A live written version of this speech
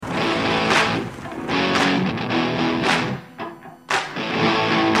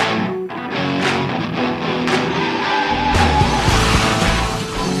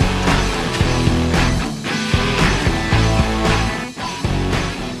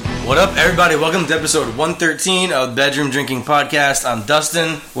What up, everybody? Welcome to episode 113 of Bedroom Drinking Podcast. I'm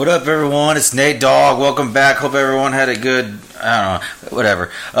Dustin. What up, everyone? It's Nate Dogg. Welcome back. Hope everyone had a good, I don't know,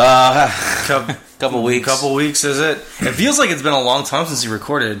 whatever. Couple weeks. Couple weeks, is it? It feels like it's been a long time since you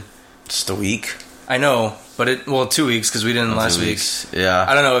recorded. Just a week. I know, but 2 weeks because we didn't last week. Yeah.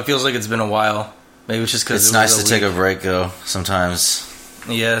 I don't know. It feels like it's been a while. Maybe it's just because it's nice to take a break, though. Sometimes.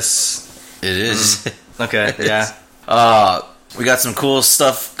 Yes, it is. Okay. Yeah. We got some cool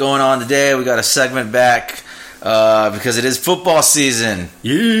stuff going on today. We got a segment back because it is football season.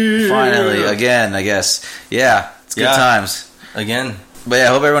 Yeah. Finally, again, I guess. Yeah, it's good times. Again. But yeah, I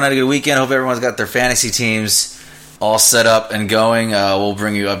hope everyone had a good weekend. Hope everyone's got their fantasy teams all set up and going. We'll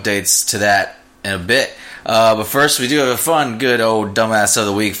bring you updates to that in a bit. But first, we do have a fun, good old dumbass of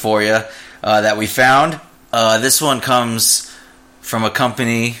the week for you that we found. This one comes from a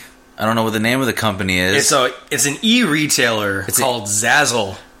company. I don't know what the name of the company is. It's an e-retailer called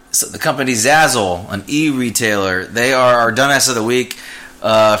Zazzle. So the company Zazzle, an e-retailer, they are our dumbass of the week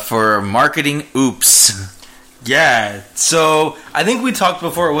for marketing oops. Yeah. So I think we talked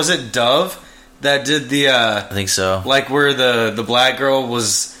before. Was it Dove that did the? I think so. Like where the black girl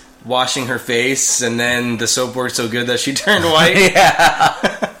was washing her face, and then the soap worked so good that she turned white.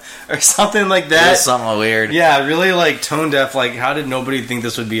 Yeah. Or something like that. It was something weird. Yeah, really like tone deaf. Like, how did nobody think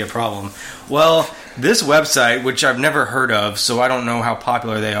this would be a problem? Well, this website, which I've never heard of, so I don't know how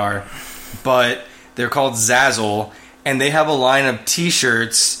popular they are, but they're called Zazzle, and they have a line of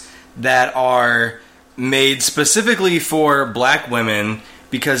T-shirts that are made specifically for black women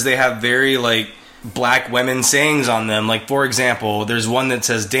because they have very like black women sayings on them. Like, for example, there's one that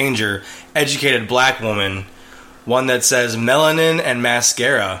says "Danger, educated black woman." One that says "Melanin and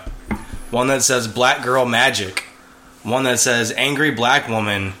mascara." One that says "Black girl magic." One that says "Angry black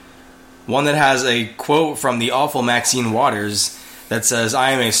woman." One that has a quote from the awful Maxine Waters that says,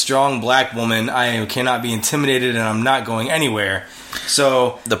 "I am a strong black woman. I cannot be intimidated, and I'm not going anywhere."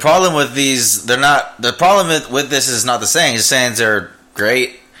 So the problem with these, the problem with this is not the saying. It's saying they're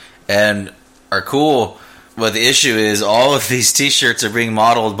great and are cool. But the issue is all of these T-shirts are being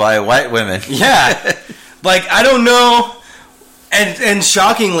modeled by white women. Yeah. Like, I don't know, and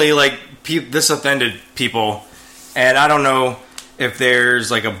shockingly, like, this offended people, and I don't know if there's,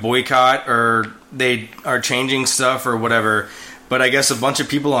 like, a boycott or they are changing stuff or whatever, but I guess a bunch of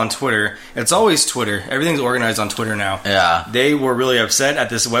people on Twitter, it's always Twitter, everything's organized on Twitter now. Yeah. They were really upset at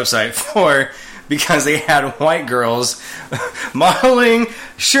this website because they had white girls modeling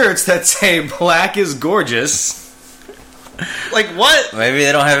shirts that say "Black is gorgeous." Like, what? Maybe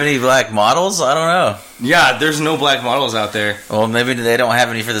they don't have any black models? I don't know. Yeah, there's no black models out there. Well, maybe they don't have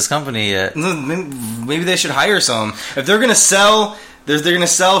any for this company yet. Maybe they should hire some. If they're gonna sell, they're gonna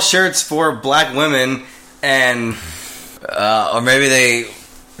sell shirts for black women, and or maybe they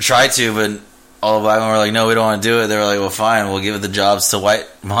tried to, but all the black women were like, "No, we don't want to do it." They were like, "Well, fine, we'll give the jobs to white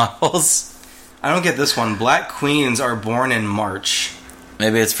models." I don't get this one. Black queens are born in March.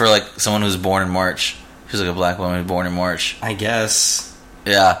 Maybe it's for like someone who's born in March. Who's like a black woman born in March. I guess.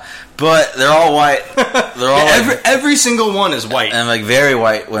 Yeah, but they're all white. They're all every single one is white, and like very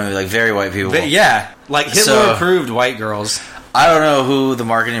white women, like very white people. Yeah, like Hitler approved white girls. I don't know who the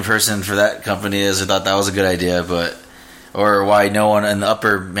marketing person for that company is. I thought that was a good idea, or why no one in the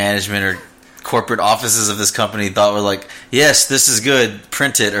upper management or corporate offices of this company thought were like, yes, this is good.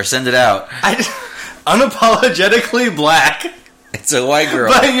 Print it or send it out. Unapologetically black. It's a white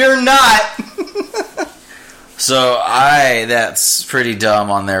girl, but you're not. So that's pretty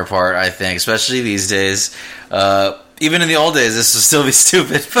dumb on their part, I think, especially these days. Even in the old days, this would still be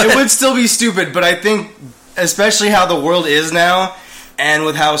stupid. It would still be stupid, but I think, especially how the world is now, and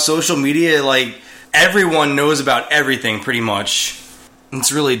with how social media, like, everyone knows about everything, pretty much.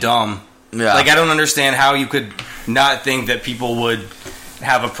 It's really dumb. Yeah. Like, I don't understand how you could not think that people would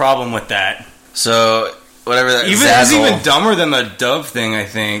have a problem with that. So whatever that it's even dumber than the Dove thing, I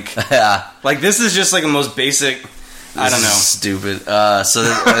think. Yeah. Like, this is just like the most basic. I don't know. Stupid. So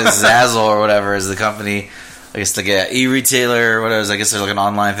Zazzle or whatever is the company. I guess like an e-retailer or whatever. I guess they're like an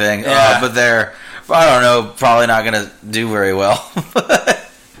online thing. Yeah. But they're, I don't know, probably not going to do very well.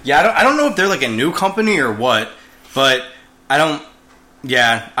 Yeah, I don't know if they're like a new company or what, but oh,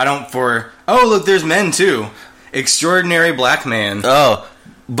 look, there's men too. Extraordinary black man. Oh,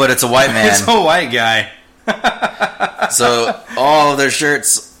 but it's a white man. It's a white guy. So all of their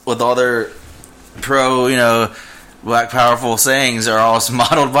shirts with all their black powerful sayings are all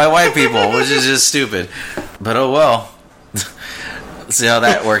modeled by white people, which is just stupid. But oh well. Let's see how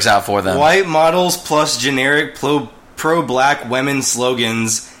that works out for them. White models plus generic pro-black women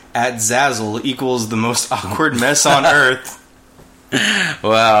slogans at Zazzle equals the most awkward mess on earth.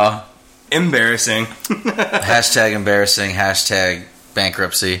 Wow. Embarrassing. Hashtag embarrassing. Hashtag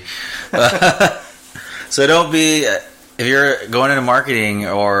bankruptcy. So don't be, if you're going into marketing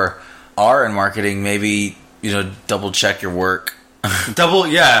or are in marketing, maybe, double check your work.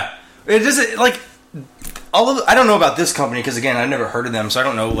 Yeah. It doesn't, like, I don't know about this company because, again, I've never heard of them, so I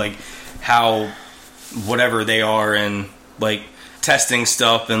don't know, like, how whatever they are and, like, testing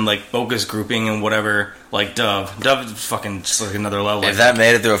stuff and, like, focus grouping and whatever, like Dove. Dove is fucking just, like, another level. If that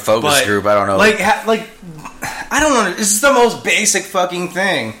made it through a focus group, I don't know. Like, I don't know. This is the most basic fucking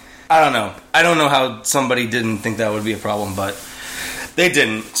thing. I don't know. I don't know how somebody didn't think that would be a problem, but they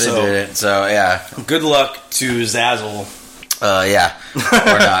didn't. They did it, so, yeah. Good luck to Zazzle. Yeah.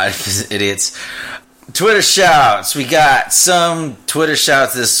 Or not, because idiots. Twitter shouts. We got some Twitter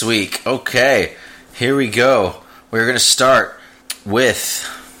shouts this week. Okay, here we go. We're going to start with,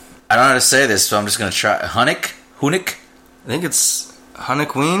 I don't know how to say this, so I'm just going to try. Hunnick? I think it's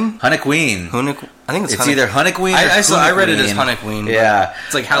Hunnikween? Hunnikween. I think it's either Hunnikween or I read it as Hunnikween. Yeah.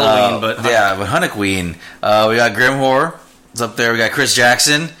 It's like Halloween, but Hunnikween. We got Grim Horror. It's up there. We got Chris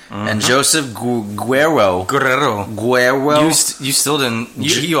Jackson and Joseph Guerrero. You still didn't.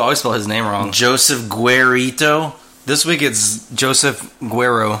 You always spell his name wrong. Joseph Guerrito. This week it's Joseph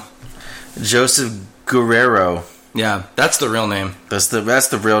Guerrero. Joseph Guerrero. Yeah, that's the real name. That's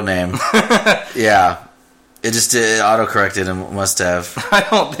the real name. Yeah. It just auto-corrected and must have. I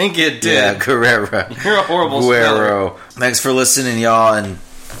don't think it did. Yeah, Guerrero. You're a horrible speller. Thanks for listening, y'all, and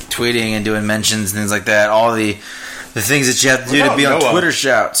tweeting and doing mentions and things like that. All the things that you have to do to be on Twitter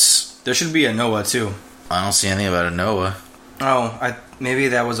shouts. There should be a Noah, too. I don't see anything about a Noah. Oh, maybe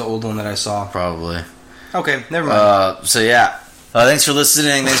that was an old one that I saw. Probably. Okay, never mind. So, yeah. Thanks for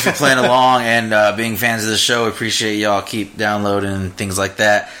listening. Thanks for playing along and being fans of the show. Appreciate y'all. Keep downloading and things like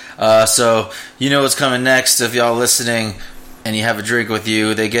that. So, you know what's coming next. If y'all listening and you have a drink with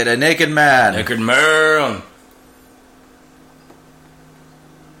you, they get a naked man. Naked man.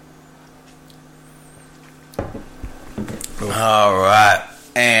 All right.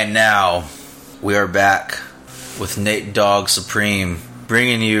 And now we are back with Nate Dogg Supreme,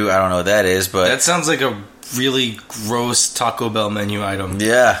 bringing you, I don't know what that is, but... That sounds like a really gross Taco Bell menu item.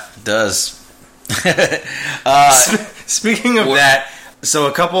 Yeah, it does. Speaking of that, so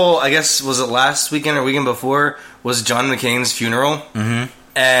a couple, I guess, was it last weekend or weekend before, was John McCain's funeral. Mm-hmm.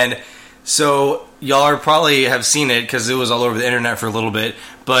 And so y'all probably have seen it because it was all over the internet for a little bit,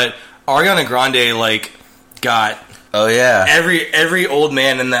 but Ariana Grande, like, got... Oh, yeah. Every old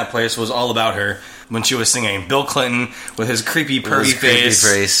man in that place was all about her when she was singing. Bill Clinton with his creepy, pervy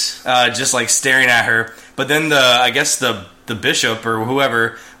face. Just, like, staring at her. But then the bishop or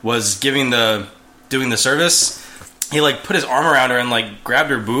whoever was doing the service, he, like, put his arm around her and, like, grabbed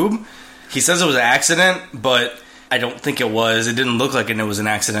her boob. He says it was an accident, but I don't think it was. It didn't look like it was an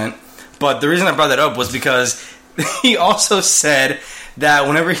accident. But the reason I brought that up was because he also said that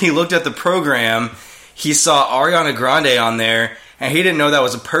whenever he looked at the program, he saw Ariana Grande on there, and he didn't know that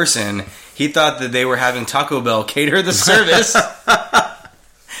was a person. He thought that they were having Taco Bell cater the service.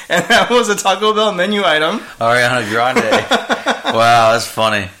 And that was a Taco Bell menu item. Ariana Grande. Wow, that's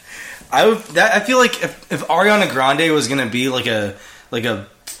funny. I feel like if Ariana Grande was going to be like a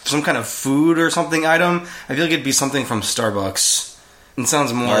some kind of food or something item, I feel like it'd be something from Starbucks. It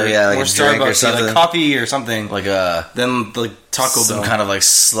sounds more, like more a drink or Starbucks, something. like coffee or something. Like than like Taco Bell. Some kind of like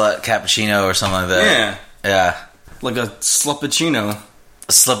slut cappuccino or something like that. Yeah. Yeah. Like a sluppuccino.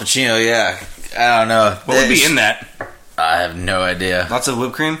 A sluppuccino, yeah. I don't know. What would be in that? I have no idea. Lots of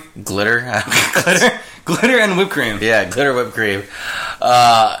whipped cream? Glitter? Glitter and whipped cream. Yeah, glitter whipped cream.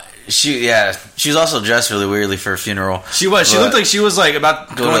 She was also dressed really weirdly for a funeral. She was. She looked like she was like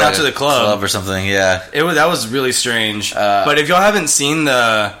about going out to the club or something. Yeah, that was really strange. But if y'all haven't seen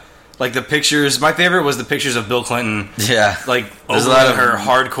the pictures, my favorite was the pictures of Bill Clinton. Yeah, like there's a lot of her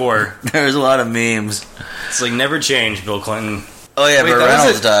hardcore. There's a lot of memes. It's like never change, Bill Clinton. Oh yeah, but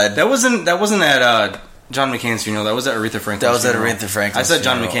Reynolds died. That wasn't at John McCain's funeral. That was at Aretha Franklin's. That was at Aretha Franklin's. I said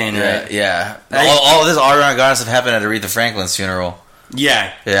John McCain, right? Yeah. All this Ariana Grande stuff happened at Aretha Franklin's funeral.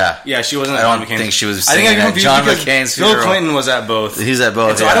 Yeah. She wasn't at John McCain's. I don't think she was singing at John McCain's funeral. Bill Clinton was at both. He's at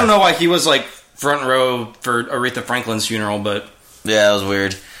both, so I don't know why he was like front row for Aretha Franklin's funeral, but... Yeah, that was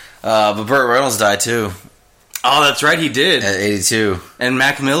weird. But Burt Reynolds died too. Oh, that's right, he did. At 82. And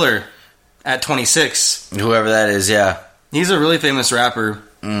Mac Miller at 26. Whoever that is, yeah. He's a really famous rapper.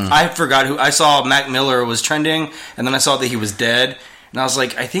 I forgot who... I saw Mac Miller was trending, and then I saw that he was dead, and I was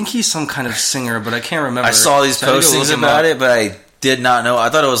like, I think he's some kind of singer, but I can't remember. I saw these postings about it, but I did not know. I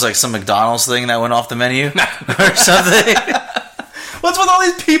thought it was like some McDonald's thing that went off the menu or something. What's with all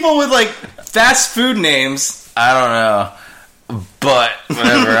these people with like fast food names? I don't know. But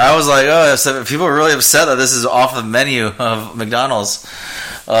whatever. I was like, oh, so people are really upset that this is off the menu of McDonald's.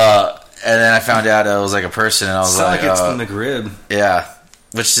 And then I found out it was like a person, and I was like, it's the McRib. Yeah.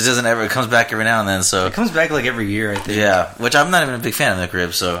 Which it doesn't ever. It comes back every now and then. So it comes back like every year, I think. Yeah, which I'm not even a big fan of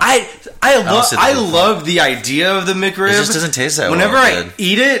McRib. So I love the idea of the McRib. It just doesn't taste that way. Whenever I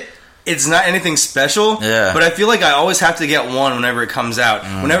eat it, it's not anything special. Yeah. But I feel like I always have to get one whenever it comes out.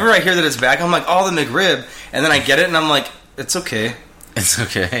 Whenever I hear that it's back, I'm like, oh, the McRib, and then I get it, and I'm like, it's okay. It's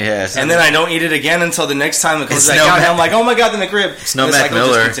okay. Yeah. And then I don't eat it again until the next time it comes back out. And I'm like, oh my god, the McRib. It's no Mac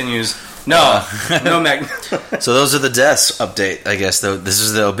Miller. Just continues. No, no Mac. So those are the deaths update, I guess. Though this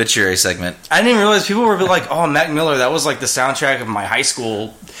is the obituary segment. I didn't even realize people were like, "Oh, Mac Miller, that was like the soundtrack of my high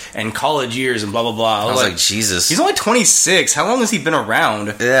school and college years and blah blah blah." I was like, Jesus, he's only 26. How long has he been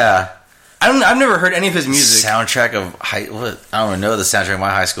around? Yeah, I've never heard any of his music. Soundtrack of what? I don't even know what the soundtrack of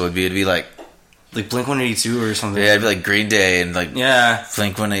my high school would be. It'd be like Blink-182 or something. Yeah, it'd be like Green Day and like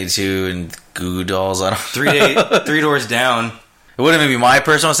Blink-182 and Goo Goo Dolls. I don't. Three Doors Down. It wouldn't be my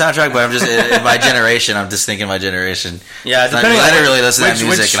personal soundtrack, but I'm just in my generation. I'm just thinking my generation. Yeah, depending on I didn't really listen to that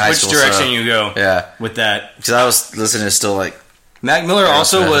music in high school. Which direction you go? Yeah, with that, because I was listening to still like Mac Miller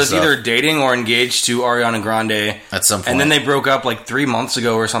also was either dating or engaged to Ariana Grande at some point, and then they broke up like 3 months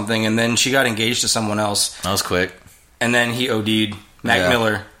ago or something, and then she got engaged to someone else. That was quick. And then he OD'd. Mac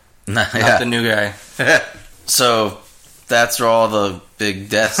Miller, not the new guy. So that's all the big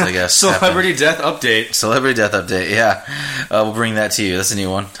deaths, I guess. Celebrity death update. Celebrity death update, yeah. We'll bring that to you. That's a new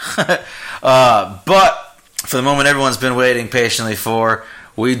one. But for the moment everyone's been waiting patiently for,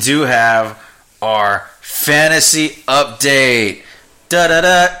 we do have our fantasy update.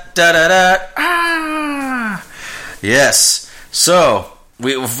 Da-da-da, da-da-da. Ah! Yes. So,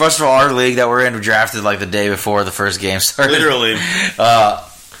 first of all, our league that we're in, we drafted like the day before the first game started. Literally.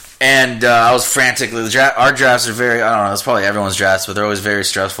 And I was frantic. Our drafts are very, I don't know, it's probably everyone's drafts, but they're always very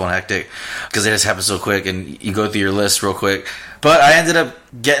stressful and hectic because they just happen so quick and you go through your list real quick. But I ended up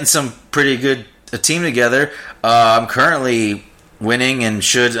getting some pretty good team together. I'm currently winning and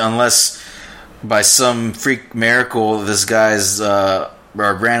should, unless by some freak miracle this guy's,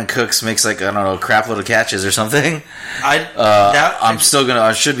 Brandon Cooks makes like, I don't know, a crap load of catches or something. I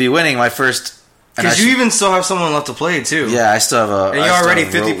should be winning my first. Because you even still have someone left to play, too. Yeah, I still have and you're already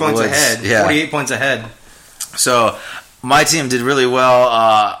 50 points ahead. Yeah. 48 points ahead. So, my team did really well.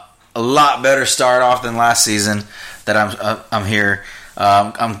 A lot better start off than last season that I'm here.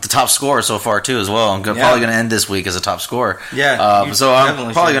 I'm the top scorer so far, too, as well. I'm probably going to end this week as a top scorer. Yeah. So,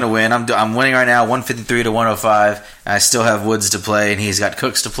 I'm probably going to win. I'm winning right now, 153 to 105. I still have Woods to play, and he's got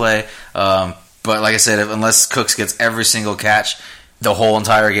Cooks to play. But like I said, unless Cooks gets every single catch the whole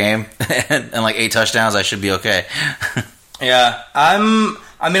entire game and like 8 touchdowns, I should be okay. Yeah, I'm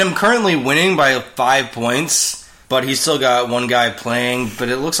currently winning by 5 points, but he's still got one guy playing, but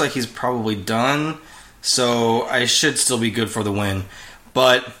it looks like he's probably done, so I should still be good for the win.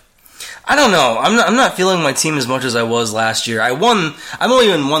 But I don't know. I'm not feeling my team as much as I was last year. I'm only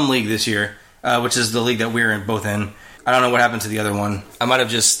in one league this year, which is the league that we're both in. I don't know what happened to the other one. I might have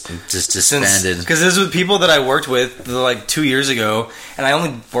just disbanded. Because this was people that I worked with like 2 years ago, and I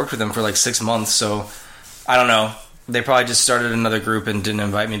only worked with them for like 6 months, so I don't know. They probably just started another group and didn't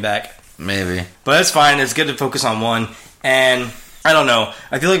invite me back. Maybe. But that's fine. It's good to focus on one. And I don't know.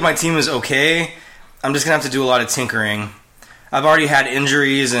 I feel like my team is okay. I'm just going to have to do a lot of tinkering. I've already had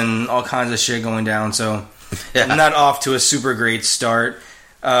injuries and all kinds of shit going down, so I'm not off to a super great start.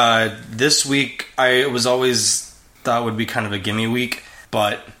 This week, I was always thought would be kind of a gimme week,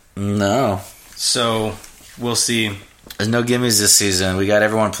 but no. So we'll see. There's no gimmies this season. We got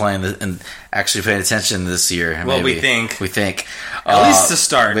everyone playing and actually paying attention this year. Well, maybe. we think at least to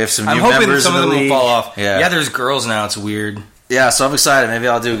start. We have some new I'm hoping members some in of the them league. will fall off. Yeah, there's girls now. It's weird. Yeah, so I'm excited. Maybe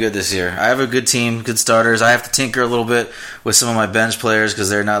I'll do good this year. I have a good team, good starters. I have to tinker a little bit with some of my bench players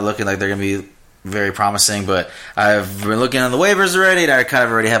because they're not looking like they're going to be very promising. But I've been looking on the waivers already, and I kind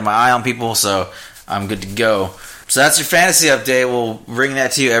of already have my eye on people, so I'm good to go. So that's your fantasy update. We'll bring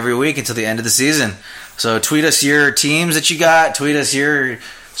that to you every week until the end of the season. So tweet us your teams that you got. Tweet us your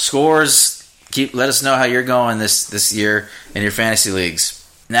scores. Let us know how you're going this year in your fantasy leagues.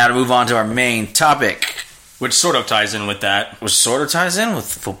 Now to move on to our main topic. Which sort of ties in with that. Which sort of ties in with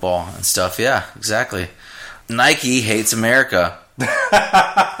football and stuff. Yeah, exactly. Nike hates America.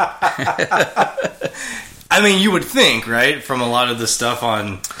 I mean, you would think, right? From a lot of the stuff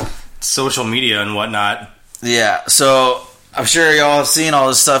on social media and whatnot. Yeah, so I'm sure y'all have seen all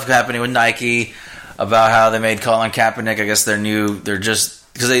this stuff happening with Nike about how they made Colin Kaepernick. I guess they're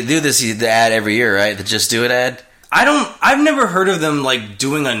just, because they do the ad every year, right? The Just Do It ad. I've never heard of them like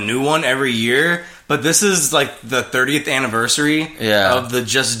doing a new one every year, but this is like the 30th anniversary of the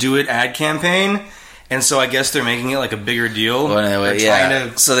Just Do It ad campaign. And so I guess they're making it like a bigger deal. Well,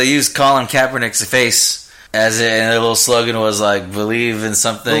 anyway, so they used Colin Kaepernick's face as it, and their little slogan was like, believe in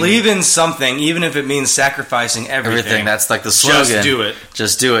something. Believe in something, even if it means sacrificing everything. That's like the slogan. Just do it.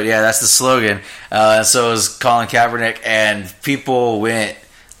 Just do it. Yeah, that's the slogan. So it was Colin Kaepernick, and people went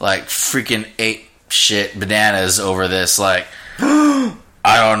like freaking ape shit bananas over this. Like, I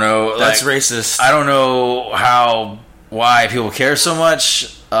don't know. That's like, racist. I don't know why people care so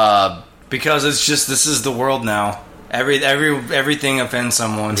much. Because it's just, this is the world now. Everything offends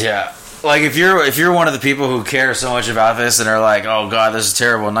someone. Yeah. Like, if you're one of the people who care so much about this and are like, oh god, this is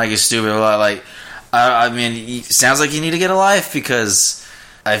terrible, Nike's stupid, like, I mean, it sounds like you need to get a life, because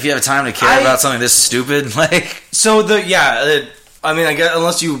if you have time to care about something this stupid, like... So, I mean, I guess,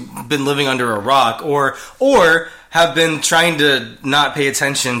 unless you've been living under a rock, or have been trying to not pay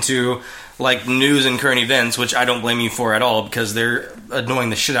attention to, like, news and current events, which I don't blame you for at all, because they're annoying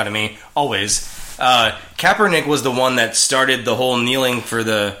the shit out of me, always. Kaepernick was the one that started the whole kneeling for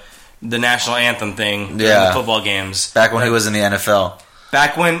the national anthem thing during the football games. Back when he was in the NFL.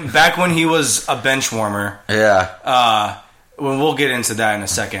 Back when he was a bench warmer. Yeah. We'll get into that in a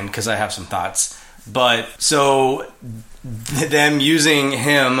second, because I have some thoughts. But, so, them using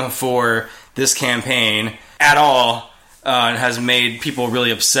him for this campaign at all has made people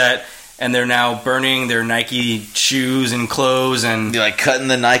really upset. And they're now burning their Nike shoes and clothes, and like cutting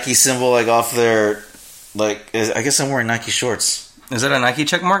the Nike symbol like off their, like, I guess I'm wearing Nike shorts. Is that a Nike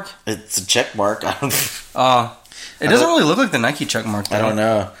check mark? It's a check mark. It doesn't really look like the Nike check mark, though. I don't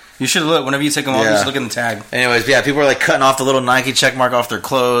know. You should look, whenever you take them off, you should look in the tag. Anyways, people are like cutting off the little Nike check mark off their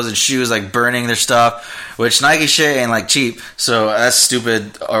clothes and shoes, like burning their stuff, which Nike shit ain't like cheap, so that's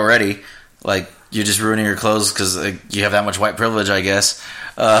stupid already. Like, you're just ruining your clothes because you have that much white privilege, I guess.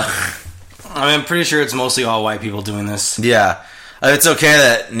 I'm pretty sure it's mostly all white people doing this. Yeah. It's okay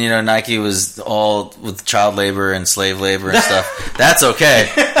that, Nike was all with child labor and slave labor and stuff. That's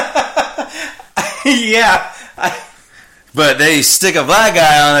okay. Yeah. But they stick a black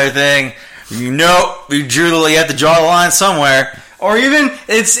guy on their thing, you have to draw the line somewhere. Or even,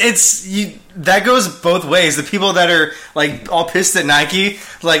 that goes both ways. The people that are, like, all pissed at Nike,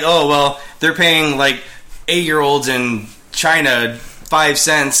 like, oh, well, they're paying, like, 8-year-olds in China 5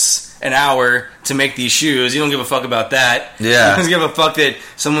 cents an hour to make these shoes. You don't give a fuck about that. Yeah. You don't give a fuck that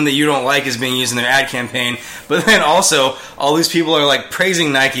someone that you don't like is being used in their ad campaign. But then also, all these people are like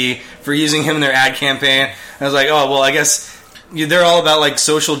praising Nike for using him in their ad campaign. And I was like, oh, well, I guess they're all about like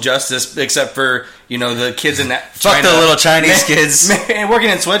social justice, except for, the kids in that Fuck the little Chinese kids. Working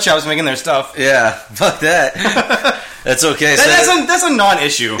in sweatshops making their stuff. Yeah, fuck that. That's okay. That's a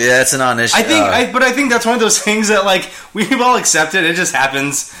non-issue. Yeah, it's a non-issue. I think that's one of those things that like we've all accepted. It just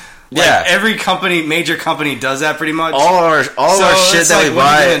happens. Like, every major company does that pretty much. All of our shit that we buy, what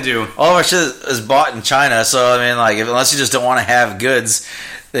are you gonna do? all of our shit is bought in China. So I mean, like, unless you just don't want to have goods,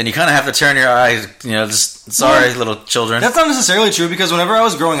 then you kind of have to turn your eyes. Sorry, little children. That's not necessarily true, because whenever I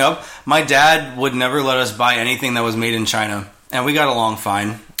was growing up, my dad would never let us buy anything that was made in China, and we got along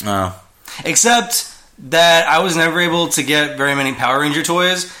fine. Oh, except that I was never able to get very many Power Ranger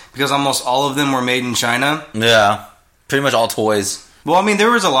toys because almost all of them were made in China. Yeah, pretty much all toys. Well, I mean, there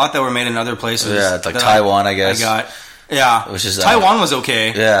was a lot that were made in other places. Yeah, it's like Taiwan, I guess. Which is Taiwan was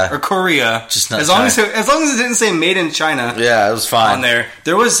okay. Yeah, or Korea. Just not as long as it didn't say made in China. Yeah, it was fine. On there,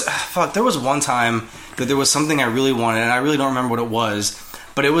 there was one time that there was something I really wanted, and I really don't remember what it was,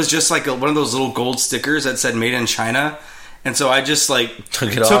 but it was just like one of those little gold stickers that said made in China, and so I just like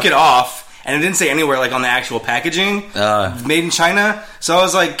took it off. And it didn't say anywhere, like, on the actual packaging, made in China. So I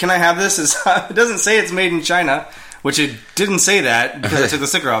was like, can I have this? It doesn't say it's made in China, which it didn't say that because I took the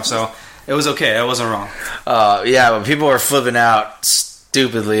sticker off. So it was okay. I wasn't wrong. Yeah, but people were flipping out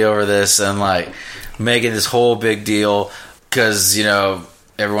stupidly over this and, like, making this whole big deal because,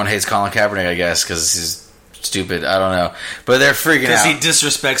 everyone hates Colin Kaepernick, I guess, because he's stupid. I don't know. But they're freaking out. Because he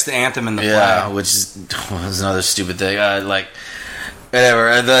disrespects the anthem and the flag. Yeah, which is another stupid thing.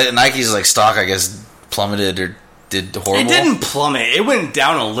 Whatever. The Nike's stock, I guess, plummeted or did horrible. It didn't plummet. It went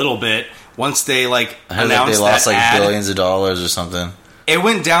down a little bit once they announced they lost ad. billions of dollars or something. It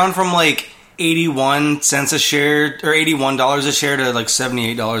went down from 81 cents a share or $81 a share to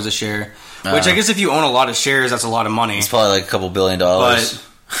 $78 a share. Which I guess if you own a lot of shares, that's a lot of money. It's probably a couple $1 billion.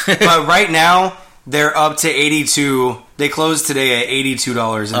 But right now they're up to 82. They closed today at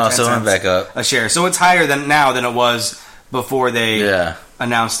 $82. So it went back up a share. So it's higher now than it was before they Yeah.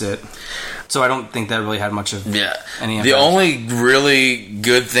 announced it. So I don't think that really had much of any impact. The only really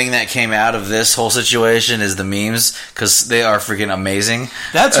good thing that came out of this whole situation is the memes, because they are freaking amazing.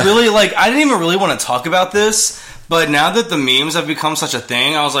 That's really, like, I didn't even really want to talk about this, but now that the memes have become such a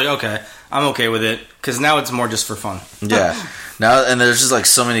thing, I was like, okay, I'm okay with it, because now it's more just for fun. Yeah. Now, and there's just like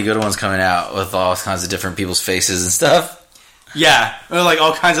so many good ones coming out with all kinds of different people's faces and stuff. Yeah, or like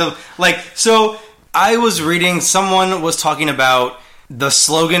all kinds of, like, so I was reading, someone was talking about the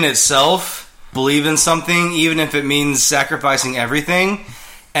slogan itself, believe in something, even if it means sacrificing everything,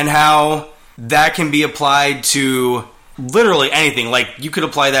 and how that can be applied to literally anything. Like, you could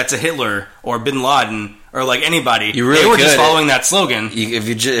apply that to Hitler or Bin Laden or like anybody. You really they were could. Just following that slogan. If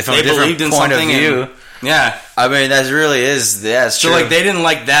from they a different believed in point of something view, yeah. I mean that really is. Yeah, it's so true. like they didn't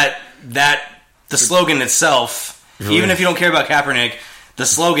like that the slogan itself. Really? Even if you don't care about Kaepernick, the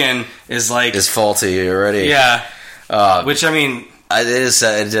slogan is like it's faulty already. Yeah, which I mean. It is.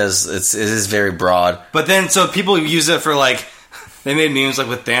 It does. It is very broad. But then, so people use it for like, they made memes like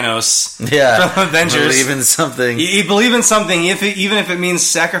with Thanos. Yeah, from Avengers. Believe in something. You believe in something, even if it means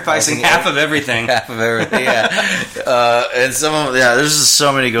sacrificing half of everything. Half of everything. Yeah. And some of them, there's just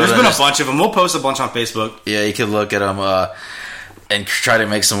so many good. There's been a bunch of them. We'll post a bunch on Facebook. Yeah, you can look at them and try to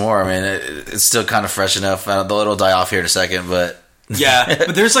make some more. I mean, it's still kind of fresh enough. It'll die off here in a second, but yeah.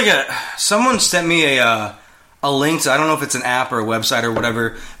 But there's like someone sent me a link to, I don't know if it's an app or a website or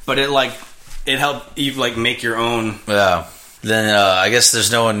whatever, but it helped you like make your own. Yeah. Then I guess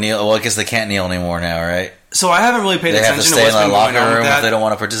there's no one kneel. Well, I guess they can't kneel anymore now, right? So I haven't really paid attention to what's been going on with that. They have to stay in the locker room if they don't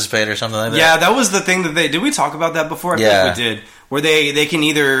want to participate or something like that. Yeah, that was the thing that did we talk about that before? I feel like we did. Where they can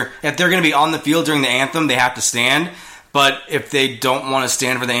either, if they're going to be on the field during the anthem, they have to stand. But if they don't want to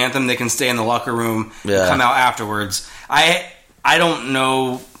stand for the anthem, they can stay in the locker room and come out afterwards. I don't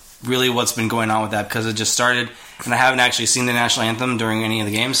know really what's been going on with that because it just started, and I haven't actually seen the national anthem during any of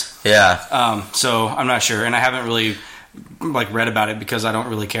the games. Yeah. So I'm not sure, and I haven't really like read about it because I don't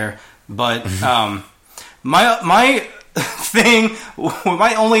really care. But my thing,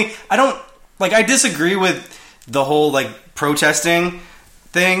 I disagree with the whole like protesting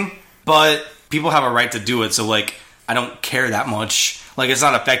thing, but people have a right to do it. So like I don't care that much. Like it's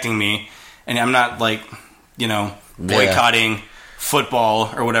not affecting me, and I'm not like boycotting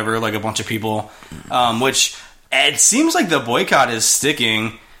football or whatever like a bunch of people. Which it seems like the boycott is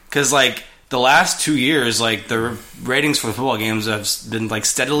sticking because like the last 2 years, like the ratings for football games have been like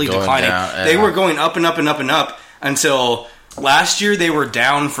steadily declining. They were going up and up and up and up until last year. They were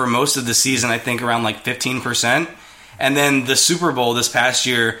down for most of the season, I think around like 15%. And then the Super Bowl this past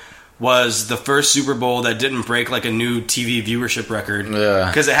year was the first Super Bowl that didn't break like a new TV viewership record. Yeah.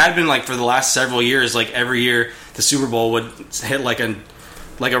 Because it had been like for the last several years, like every year the Super Bowl would hit like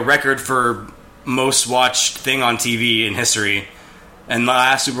a record for most watched thing on TV in history. And the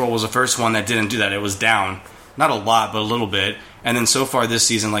last Super Bowl was the first one that didn't do that. It was down. Not a lot, but a little bit. And then so far this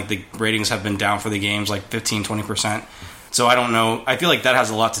season, like the ratings have been down for the games like 15-20%. So I don't know. I feel like that has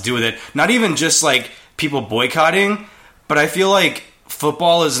a lot to do with it. Not even just like people boycotting, but I feel like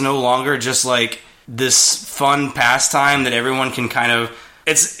football is no longer just like this fun pastime that everyone can kind of.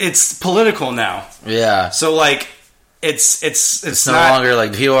 It's political now. Yeah. So like it's no longer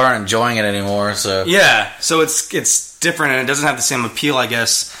like people aren't enjoying it anymore. So yeah. So it's different and it doesn't have the same appeal, I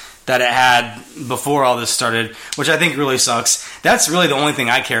guess, that it had before all this started, which I think really sucks. That's really the only thing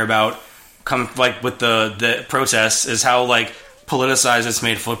I care about. With the protests is how like politicized it's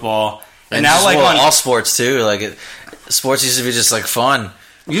made football, and now like on all sports too. Like sports used to be just like fun.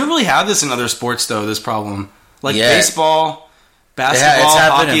 You don't really have this in other sports though. This problem, like baseball, basketball, it's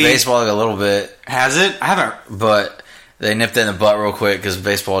happened hockey. In baseball like a little bit. Has it? I haven't. But they nipped it in the butt real quick because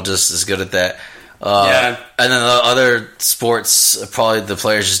baseball just is good at that. And then the other sports, probably the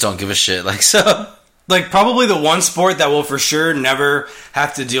players just don't give a shit. Like so. Like, probably the one sport that will for sure never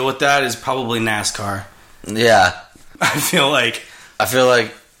have to deal with that is probably NASCAR. Yeah. I feel like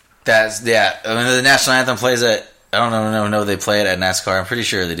that's, yeah. I mean, the national anthem plays at, I don't know they play it at NASCAR. I'm pretty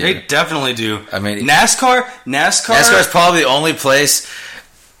sure they do. They definitely do. I mean, NASCAR is probably the only place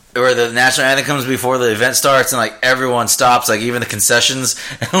where the national anthem comes before the event starts and, like, everyone stops, like, even the concessions.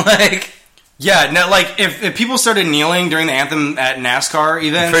 Like... Yeah, no, like if people started kneeling during the anthem at NASCAR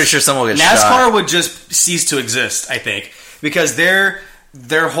events, I'm pretty sure someone will get NASCAR shot. would just cease to exist, I think, because their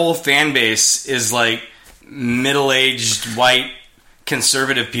whole fan base is like middle-aged white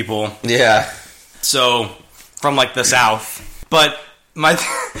conservative people. Yeah. So from like the South, but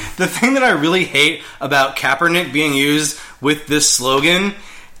the thing that I really hate about Kaepernick being used with this slogan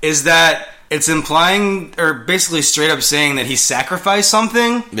is that it's implying, or basically straight up saying that he sacrificed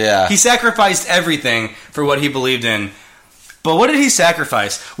something. Yeah. He sacrificed everything for what he believed in. But what did he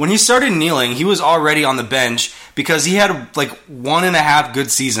sacrifice? When he started kneeling, he was already on the bench because he had like 1.5 good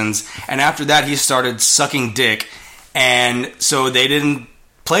seasons, and after that he started sucking dick, and so they didn't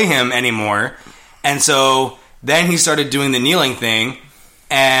play him anymore. And so then he started doing the kneeling thing,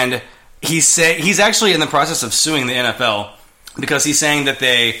 and he's actually in the process of suing the NFL because he's saying that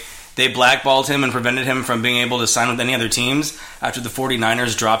they blackballed him and prevented him from being able to sign with any other teams after the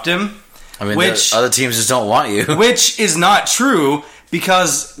 49ers dropped him. I mean, which other teams just don't want you. Which is not true,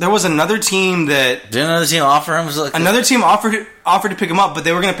 because there was another team that... Didn't another team offer him? Another team offered to pick him up, but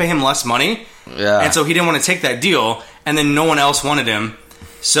they were going to pay him less money. Yeah. And so he didn't want to take that deal, and then no one else wanted him.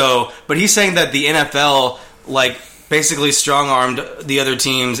 So, but he's saying that the NFL, like, basically strong-armed the other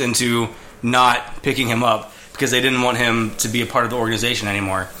teams into not picking him up because they didn't want him to be a part of the organization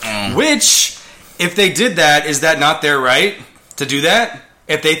anymore. Which, if they did that, is that not their right to do that?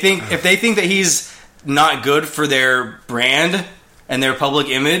 If they think that he's not good for their brand and their public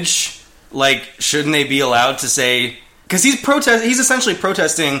image, like, shouldn't they be allowed to say? Because he's essentially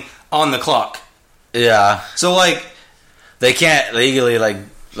protesting on the clock. Yeah. So like, they can't legally like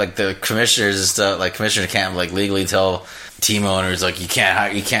the commissioners and stuff. Like, commissioner can't like legally tell team owners like you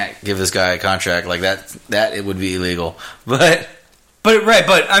can't give this guy a contract like that. That it would be illegal. But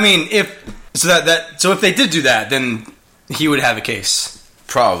I mean, so if they did do that, then he would have a case.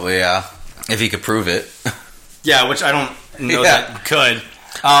 Probably, yeah. If he could prove it. Yeah, which I don't know that could.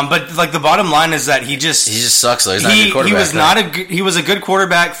 But like the bottom line is that he just sucks though. He's not a good quarterback. He was a good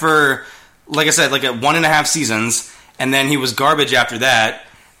quarterback for, like I said, like 1.5 seasons, and then he was garbage after that.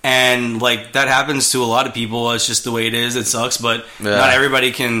 And like that happens to a lot of people. It's just the way it is. It sucks, but not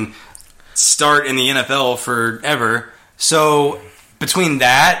everybody can start in the NFL forever. So between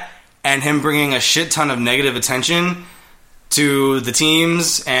that and him bringing a shit ton of negative attention to the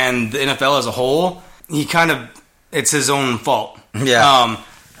teams and the NFL as a whole, it's his own fault. Yeah.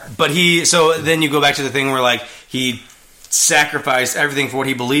 But so then you go back to the thing where like he sacrificed everything for what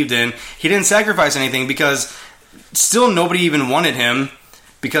he believed in. He didn't sacrifice anything because still nobody even wanted him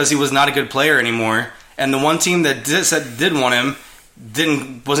because he was not a good player anymore. And the one team that did want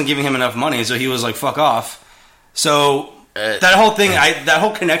him wasn't giving him enough money, so he was like, fuck off. So that whole thing, that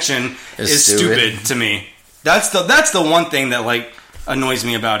whole connection is stupid to me. That's the one thing that like annoys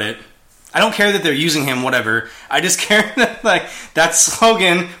me about it. I don't care that they're using him, whatever. I just care that like that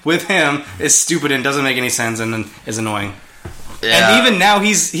slogan with him is stupid and doesn't make any sense and is annoying. Yeah. And even now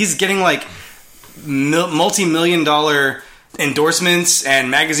he's getting like multi-million-dollar endorsements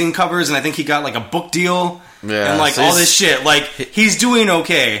and magazine covers, and I think he got like a book deal and like all this shit. Like he's doing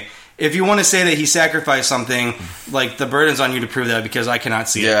okay. If you want to say that he sacrificed something, like the burden's on you to prove that because I cannot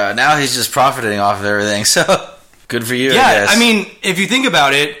see it. Yeah, now he's just profiting off of everything. So good for you. Yeah, I guess. I mean, if you think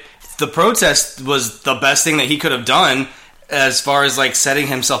about it, the protest was the best thing that he could have done as far as like setting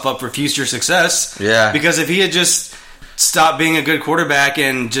himself up for future success. Yeah, because if he had just stopped being a good quarterback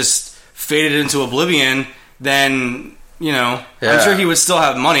and just faded into oblivion, then I'm sure he would still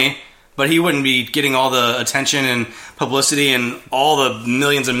have money. But he wouldn't be getting all the attention and publicity and all the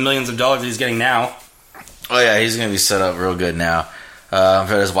millions and millions of dollars that he's getting now. Oh, yeah, he's going to be set up real good now. I'm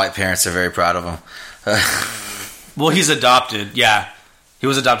sure his white parents are very proud of him. Well, he's adopted, yeah. He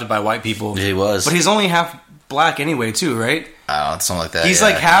was adopted by white people. He was. But he's only half black anyway, too, right? I don't know, something like that. He's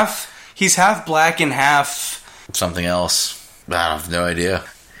like he's half black and half... something else. I have no idea.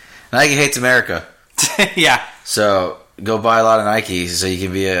 Nike hates America. Yeah. So go buy a lot of Nike so you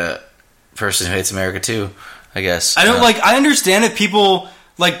can be a person who hates America too, I guess. I understand if people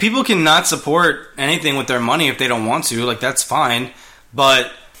cannot support anything with their money if they don't want to, like that's fine.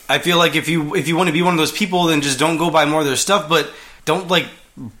 But I feel like if you want to be one of those people, then just don't go buy more of their stuff, but don't like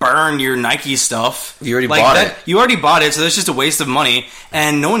burn your Nike stuff. You already bought it. You already bought it, so that's just a waste of money,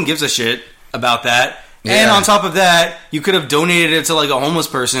 and no one gives a shit about that. Yeah. And on top of that, you could have donated it to like a homeless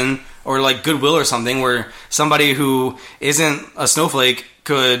person or like Goodwill or something where somebody who isn't a snowflake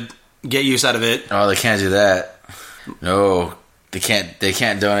could get use out of it. Oh, they can't do that. No, they can't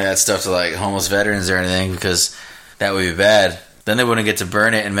donate that stuff to like homeless veterans or anything because that would be bad. Then they wouldn't get to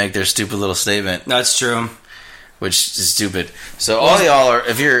burn it and make their stupid little statement. That's true. Which is stupid. So all y'all are,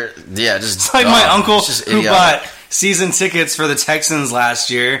 if you're, just it's like my uncle who bought season tickets for the Texans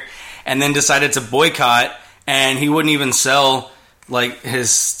last year and then decided to boycott, and he wouldn't even sell like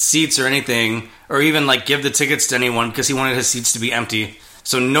his seats or anything, or even like give the tickets to anyone because he wanted his seats to be empty.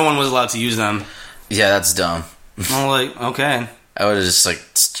 So no one was allowed to use them. Yeah, that's dumb. I'm like, okay. I would have just like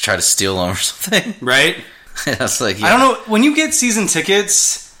tried to steal them or something. Right? That's like, yeah. I don't know. When you get season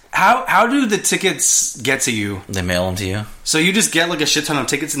tickets, how do the tickets get to you? They mail them to you. So you just get like a shit ton of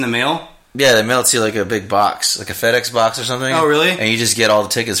tickets in the mail? Yeah, they mail it to you like a big box, like a FedEx box or something. Oh, really? And you just get all the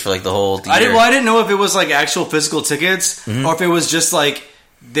tickets for like the whole year. I didn't know if it was like actual physical tickets or if it was just like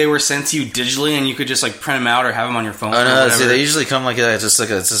they were sent to you digitally and you could just like print them out or have them on your phone. Oh no, see, they usually come like just like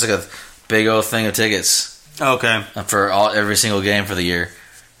a big old thing of tickets. Okay. For every single game for the year,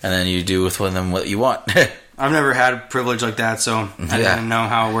 and then you do with them what you want. I've never had privilege like that, so I didn't know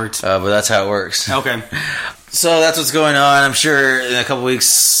how it worked. But that's how it works. Okay. So that's what's going on. I'm sure in a couple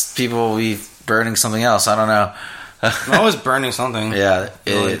weeks people will be burning something else. I don't know. I'm always burning something. Yeah,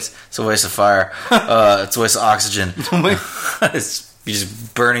 it's a waste of fire. It's a waste of oxygen. It's you're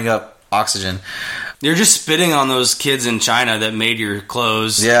just burning up oxygen. You're just spitting on those kids in China that made your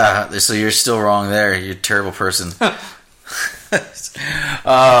clothes. Yeah, so you're still wrong there. You're a terrible person. Well,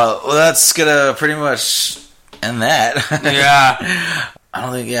 that's gonna pretty much end that. Yeah. I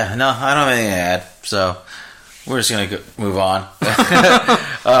don't have anything to add. So we're just gonna move on.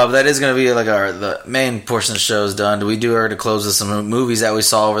 But that is gonna be like the main portion of the show is done. We do to close with some movies that we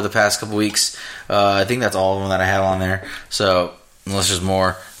saw over the past couple weeks. I think that's all of them that I have on there. So unless there's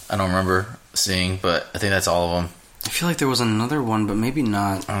more, I don't remember seeing, but I think that's all of them. I feel like there was another one, but maybe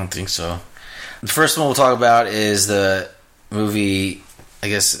not. I don't think so. The first one we'll talk about is the movie, I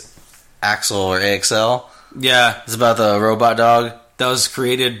guess, Axel or AXL. Yeah. It's about the robot dog. That was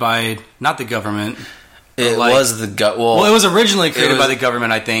created by, not the government. It was the Well, it was originally created by the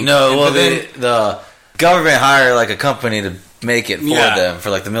government, I think. No, well, the government hired like a company to make it for them, for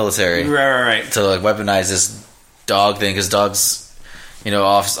like the military. Right. To like weaponize this dog thing, because dogs,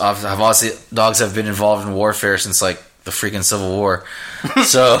 dogs have been involved in warfare since like the freaking Civil War.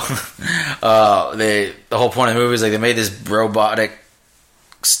 So the whole point of the movie is like they made this robotic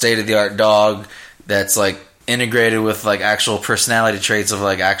state of the art dog that's like integrated with like actual personality traits of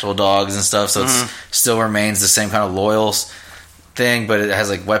like actual dogs and stuff, so it still remains the same kind of loyal thing, but it has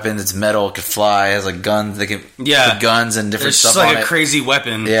like weapons. It's metal, it can fly, it has like guns. They can put guns and different stuff on it. It's just like a crazy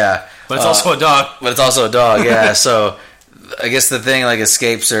weapon. Yeah, but it's also a dog. Yeah. So I guess the thing like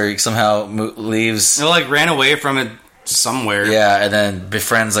escapes or somehow leaves. It like ran away from it somewhere. Yeah, and then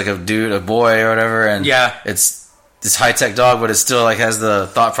befriends like a boy or whatever, and it's this high tech dog, but it still like has the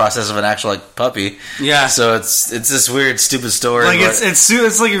thought process of an actual like puppy. Yeah. So it's this weird, stupid story. Like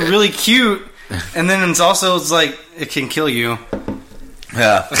it's like really cute, and then it's like it can kill you.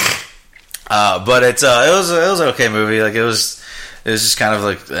 Yeah. But it was an okay movie. Like it was just kind of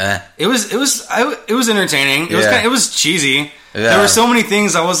like It was entertaining. It was cheesy. Yeah. There were so many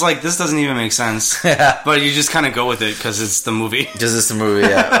things I was like, this doesn't even make sense. But you just kind of go with it because it's the movie. Just it's the movie,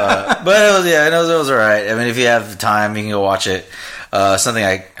 yeah. But it was all right. I mean, if you have time, you can go watch it. Something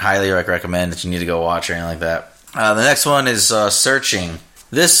I highly recommend that you need to go watch or anything like that. The next one is Searching.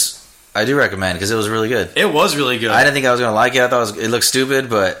 This I do recommend because it was really good. It was really good. I didn't think I was going to like it. I thought it looked stupid,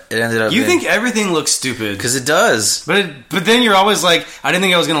 but it ended up. You think everything looks stupid because it does. But then you're always like, I didn't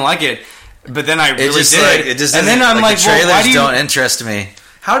think I was going to like it. But then I really did. Like, it just and then I'm like, the trailers well, why don't interest me.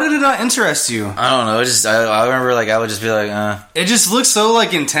 How did it not interest you? I don't know. It just I remember like I would just be like, It just looks so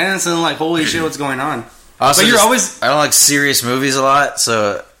like intense and like holy shit, what's going on? Also, but you're always I don't like serious movies a lot,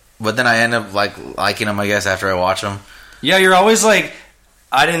 so but then I end up like liking them, I guess, after I watch them. Yeah, you're always like,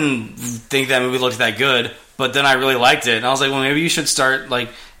 I didn't think that movie looked that good, but then I really liked it, and I was like, well, maybe you should start like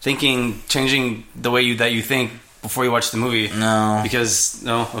changing the way that you think before you watch the movie. No.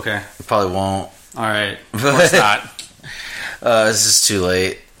 Okay. It probably won't. Alright. Of course not. This is too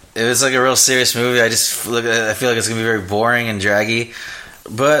late. It was like a real serious movie. I feel like it's going to be very boring and draggy.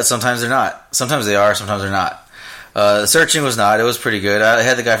 But sometimes they're not. Sometimes they are, sometimes they're not. Searching was not. It was pretty good. I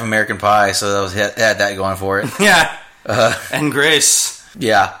had the guy from American Pie, so it had that going for it. Yeah. And Grace.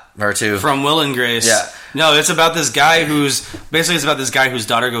 Yeah, her too. From Will and Grace. Yeah. No, it's about this guy whose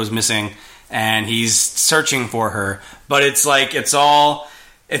daughter goes missing. And he's searching for her. But it's like, it's all...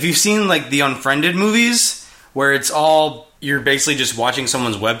 If you've seen, like, the Unfriended movies, where it's all... You're basically just watching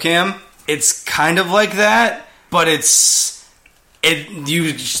someone's webcam. It's kind of like that, but you see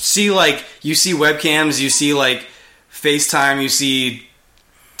webcams, you see, like, FaceTime, you see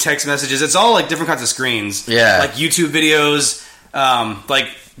text messages. It's all, like, different kinds of screens. Yeah. Like, YouTube videos, like,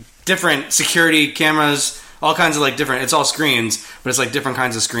 different security cameras... All kinds of like different. It's all screens, but it's like different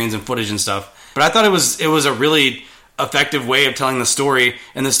kinds of screens and footage and stuff. But I thought it was a really effective way of telling the story,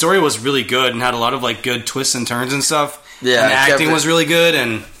 and the story was really good and had a lot of like good twists and turns and stuff. Yeah, and the acting was really good,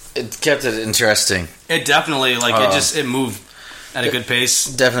 and it kept it interesting. It definitely it moved at a good pace.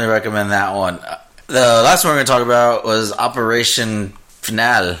 Definitely recommend that one. The last one we're going to talk about was Operation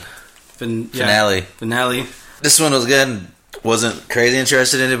Finale. Finale. This one was good. Wasn't crazy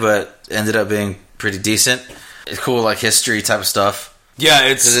interested in it, but ended up being pretty decent. It's cool, like history type of stuff. Yeah,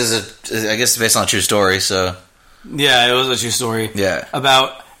 it's I guess it's based on a true story. So yeah, it was a true story. Yeah,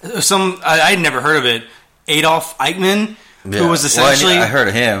 about I'd never heard of it. Adolf Eichmann, who was essentially I heard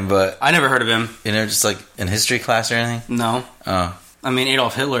of him, but I never heard of him. You know, just like in history class or anything. No. Oh, I mean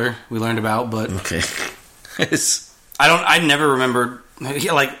Adolf Hitler we learned about, but okay. I never remember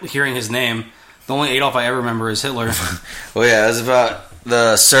like hearing his name. The only Adolf I ever remember is Hitler. Well, yeah, it was about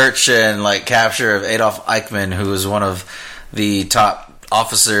the search and like capture of Adolf Eichmann, who was one of the top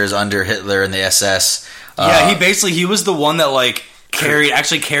officers under Hitler in the SS. Yeah, he was the one that like carried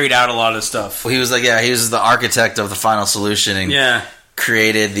out a lot of stuff. He was the architect of the final solution and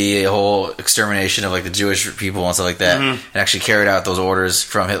created the whole extermination of like the Jewish people and stuff like that, and actually carried out those orders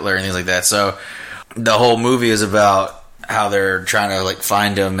from Hitler and things like that. So the whole movie is about how they're trying to like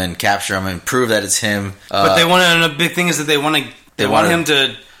find him and capture him and prove that it's him. But they want to. And the big thing is that they want him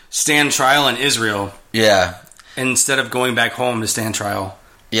to stand trial in Israel. Yeah, instead of going back home to stand trial.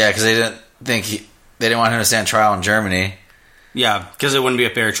 Yeah, because they didn't want him to stand trial in Germany. Yeah, because it wouldn't be a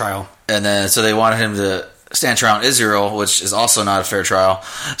fair trial. And then so they wanted him to stand trial in Israel, which is also not a fair trial.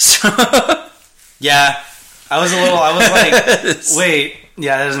 So yeah, I was like, wait,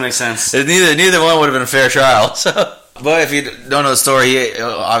 yeah, that doesn't make sense. Neither one would have been a fair trial. So. But if you don't know the story,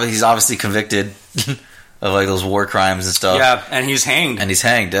 he's obviously convicted of like those war crimes and stuff. Yeah, and he's hanged.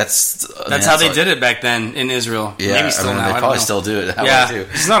 That's how they did it back then in Israel. Yeah, maybe still now. They probably still do it that way too.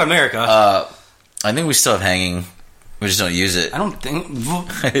 It's not America. I think we still have hanging. We just don't use it. I don't think.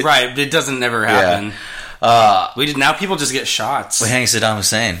 Right, it doesn't never happen. Now people just get shots. We hang Saddam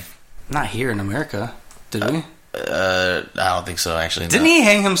Hussein. Not here in America, did we? I don't think so, actually. Didn't he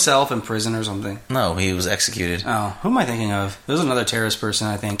hang himself in prison or something? No, he was executed. Oh, who am I thinking of? There's another terrorist person,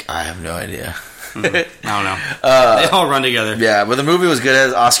 I think. I have no idea. I don't know. They all run together. Yeah, but the movie was good. It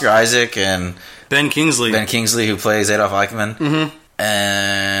has Oscar Isaac and Ben Kingsley. Who plays Adolf Eichmann. Mm-hmm.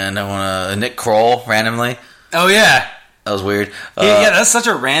 And Nick Kroll, randomly. Oh, yeah. That was weird. That's such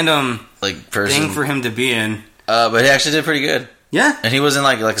a random person thing for him to be in. But he actually did pretty good. Yeah. And he was in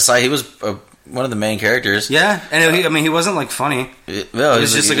like a side. He was one of the main characters. Yeah, and he wasn't like funny. He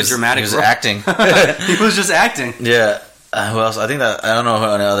was just a dramatic. He was acting. He was just acting. Yeah. Who else? I think that I don't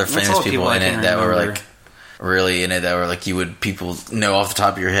know any other famous people in it that were like really in it that were like people know off the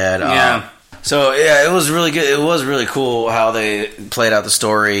top of your head. Yeah. So yeah, it was really good. It was really cool how they played out the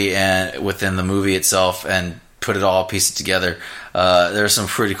story and within the movie itself and put it all pieced together. There's some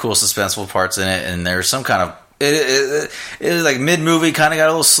pretty cool suspenseful parts in it, and there's some kind of it was like mid movie, kind of got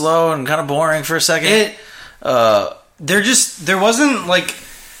a little slow and kind of boring for a second. There wasn't like,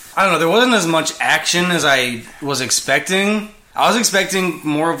 I don't know, there wasn't as much action as I was expecting. I was expecting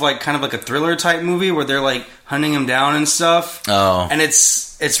more of like kind of like a thriller type movie where they're like hunting him down and stuff. Oh, and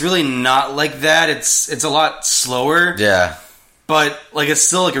it's really not like that. It's a lot slower. Yeah, but like it's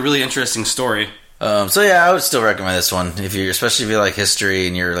still like a really interesting story. So yeah, I would still recommend this one especially if you like history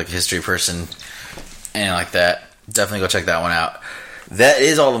and you're like a history person and like that. Definitely go check that one out. That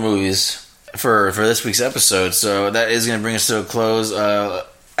is all the movies for this week's episode. So that is going to bring us to a close.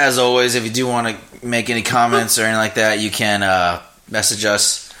 As always, if you do want to make any comments or anything like that, you can message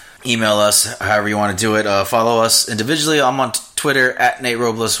us, email us, however you want to do it. Follow us individually. I'm on Twitter at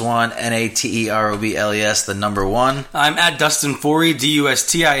NateRobles1, NateRobles, the number 1. I'm at Dustin Forey,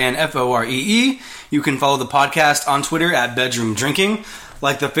 DustinForee. You can follow the podcast on Twitter at Bedroom Drinking,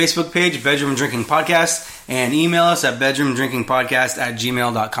 like the Facebook page, Bedroom Drinking Podcast, and email us at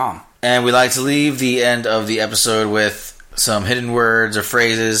bedroomdrinkingpodcast@gmail.com. And we like to leave the end of the episode with some hidden words or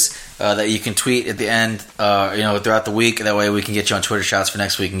phrases that you can tweet at the end, throughout the week. That way we can get you on Twitter Shots for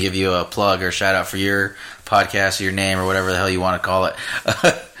next week and give you a plug or shout out for your podcast or your name or whatever the hell you want to call it.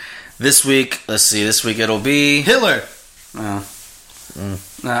 This week, let's see. This week it'll be Hitler. No,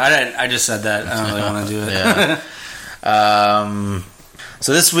 I just said that. I don't really want to do it. Yeah.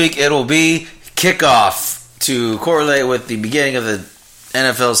 So this week it'll be kickoff to correlate with the beginning of the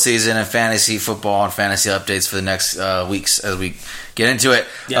NFL season and fantasy football and fantasy updates for the next weeks as we get into it.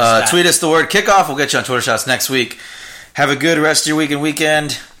 Yes, tweet us the word kickoff. We'll get you on Twitter Shots next week. Have a good rest of your week and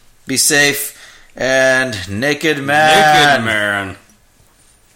weekend. Be safe. And Naked Man. Naked Man.